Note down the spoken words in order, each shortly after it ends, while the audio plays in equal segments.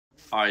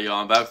Alright,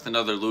 y'all, I'm back with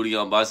another lootie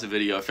unboxing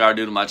video. If y'all are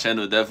new to my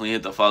channel, definitely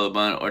hit the follow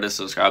button or the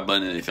subscribe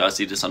button. And if y'all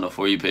see this on the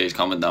For You page,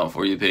 comment down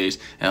For You page.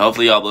 And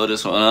hopefully y'all blow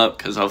this one up,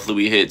 because hopefully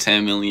we hit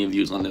 10 million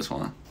views on this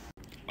one.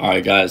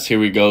 Alright, guys, here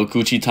we go.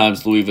 Gucci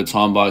times Louis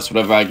Vuitton box.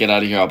 Whatever I get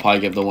out of here, I'll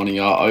probably give to one of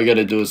y'all. All you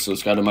gotta do is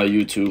subscribe to my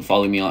YouTube,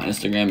 follow me on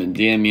Instagram, and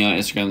DM me on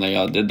Instagram that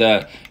y'all did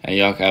that. And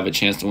y'all can have a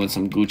chance to win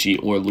some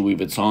Gucci or Louis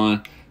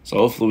Vuitton. So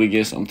hopefully we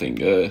get something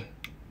good.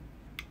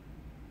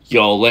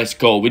 Yo, let's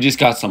go. We just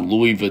got some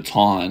Louis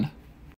Vuitton.